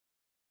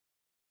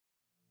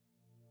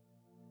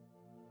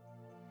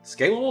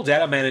Scalable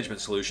data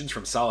management solutions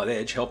from Solid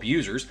Edge help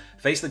users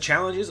face the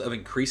challenges of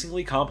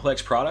increasingly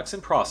complex products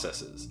and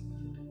processes.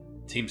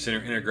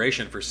 Teamcenter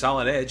integration for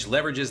Solid Edge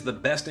leverages the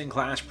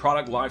best-in-class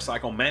product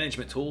lifecycle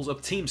management tools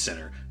of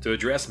Teamcenter to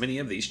address many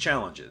of these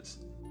challenges.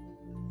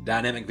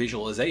 Dynamic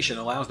visualization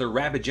allows the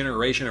rapid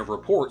generation of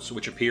reports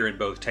which appear in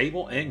both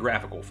table and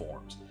graphical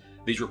forms.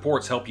 These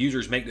reports help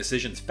users make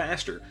decisions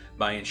faster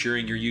by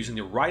ensuring you're using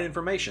the right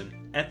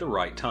information at the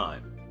right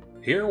time.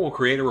 Here we'll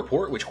create a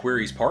report which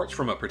queries parts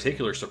from a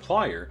particular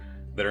supplier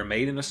that are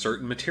made in a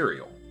certain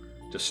material.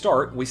 To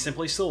start, we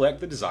simply select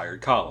the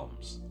desired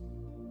columns.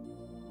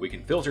 We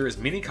can filter as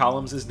many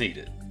columns as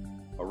needed.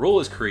 A rule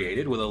is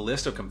created with a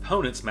list of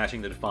components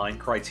matching the defined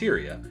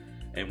criteria,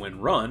 and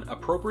when run,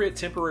 appropriate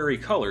temporary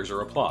colors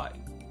are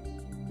applied.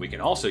 We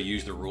can also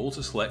use the rule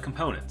to select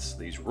components.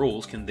 These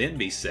rules can then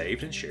be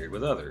saved and shared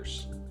with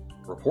others.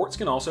 Reports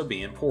can also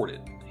be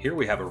imported. Here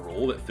we have a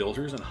rule that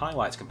filters and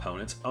highlights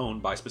components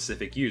owned by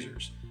specific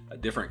users. A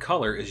different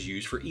color is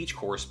used for each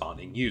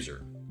corresponding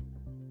user.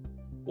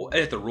 We'll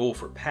edit the rule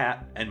for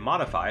Pat and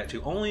modify it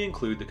to only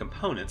include the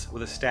components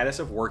with a status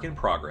of work in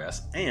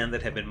progress and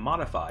that have been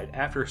modified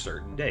after a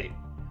certain date.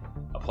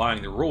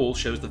 Applying the rule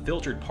shows the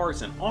filtered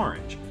parts in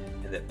orange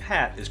and that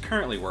Pat is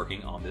currently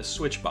working on this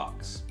switch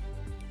box.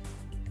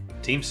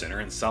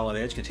 Teamcenter and Solid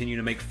Edge continue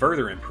to make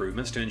further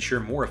improvements to ensure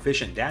more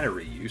efficient data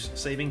reuse,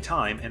 saving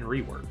time and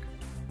rework.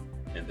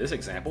 In this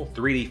example,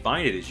 3D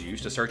Find It is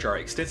used to search our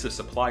extensive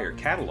supplier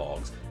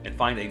catalogs and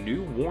find a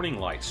new warning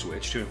light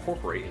switch to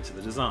incorporate into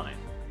the design.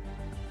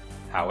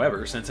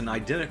 However, since an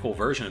identical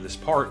version of this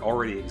part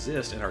already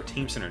exists in our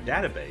Teamcenter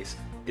database,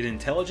 it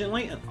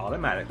intelligently and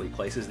automatically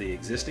places the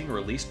existing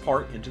released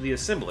part into the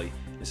assembly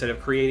instead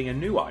of creating a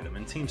new item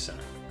in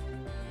Teamcenter.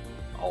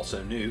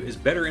 Also new is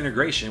better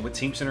integration with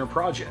Teamcenter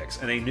projects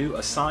and a new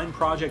Assign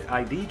Project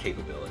ID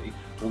capability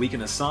where we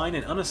can assign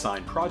and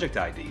unassign project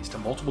IDs to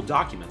multiple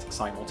documents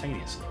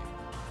simultaneously.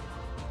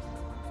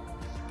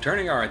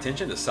 Turning our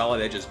attention to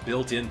Solid Edge's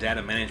built-in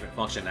data management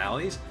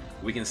functionalities,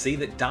 we can see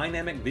that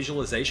dynamic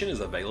visualization is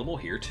available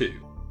here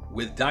too.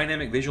 With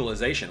dynamic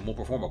visualization, we'll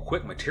perform a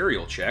quick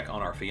material check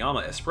on our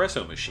Fiamma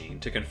Espresso machine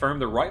to confirm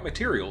the right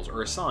materials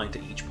are assigned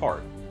to each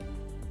part.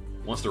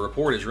 Once the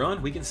report is run,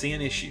 we can see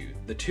an issue.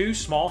 The two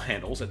small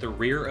handles at the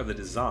rear of the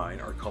design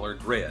are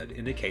colored red,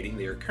 indicating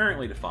they are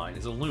currently defined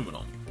as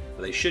aluminum,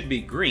 but they should be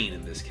green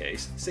in this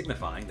case,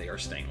 signifying they are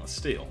stainless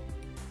steel.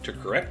 To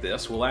correct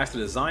this, we'll ask the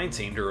design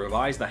team to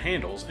revise the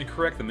handles and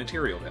correct the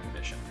material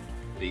definition.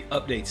 The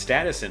Update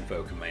Status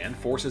Info command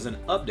forces an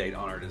update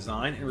on our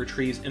design and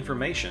retrieves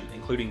information,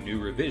 including new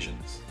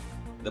revisions.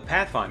 The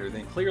Pathfinder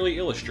then clearly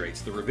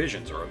illustrates the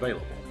revisions are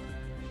available.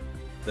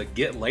 The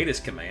Get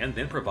Latest command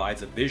then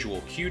provides a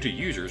visual cue to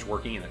users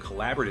working in a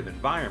collaborative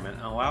environment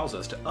and allows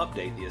us to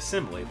update the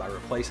assembly by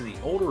replacing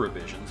the older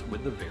revisions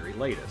with the very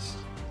latest.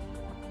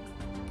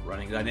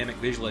 Running dynamic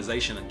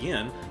visualization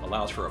again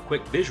allows for a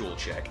quick visual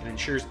check and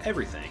ensures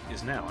everything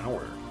is now in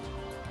order.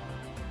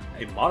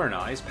 A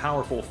modernized,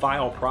 powerful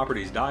File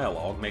Properties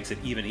dialog makes it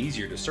even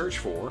easier to search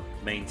for,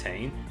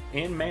 maintain,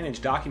 and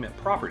manage document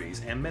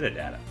properties and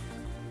metadata.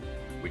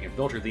 We can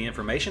filter the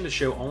information to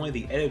show only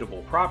the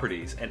editable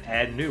properties and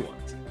add new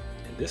ones.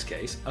 In this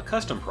case, a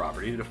custom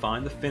property to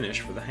define the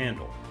finish for the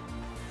handle.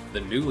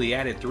 The newly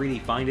added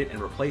 3D Find It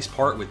and Replace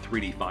Part with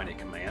 3D Find It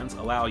commands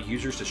allow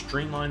users to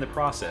streamline the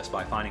process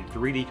by finding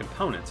 3D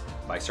components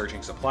by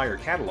searching supplier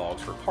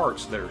catalogs for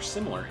parts that are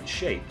similar in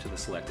shape to the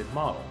selected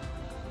model.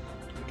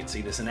 We can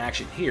see this in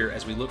action here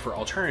as we look for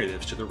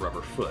alternatives to the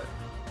rubber foot.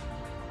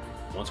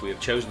 Once we have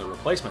chosen the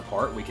replacement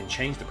part, we can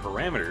change the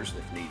parameters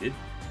if needed,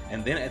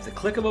 and then at the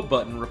click of a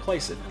button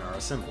replace it in our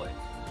assembly.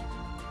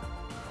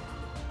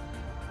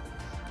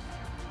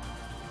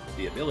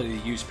 The ability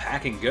to use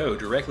Pack and Go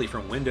directly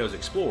from Windows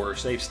Explorer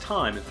saves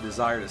time if the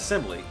desired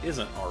assembly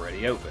isn't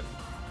already open.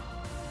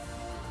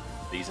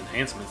 These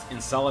enhancements in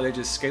Solid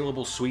Edge's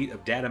scalable suite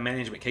of data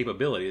management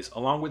capabilities,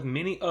 along with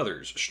many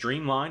others,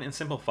 streamline and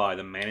simplify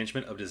the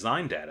management of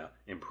design data,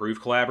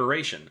 improve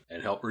collaboration,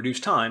 and help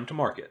reduce time to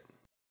market.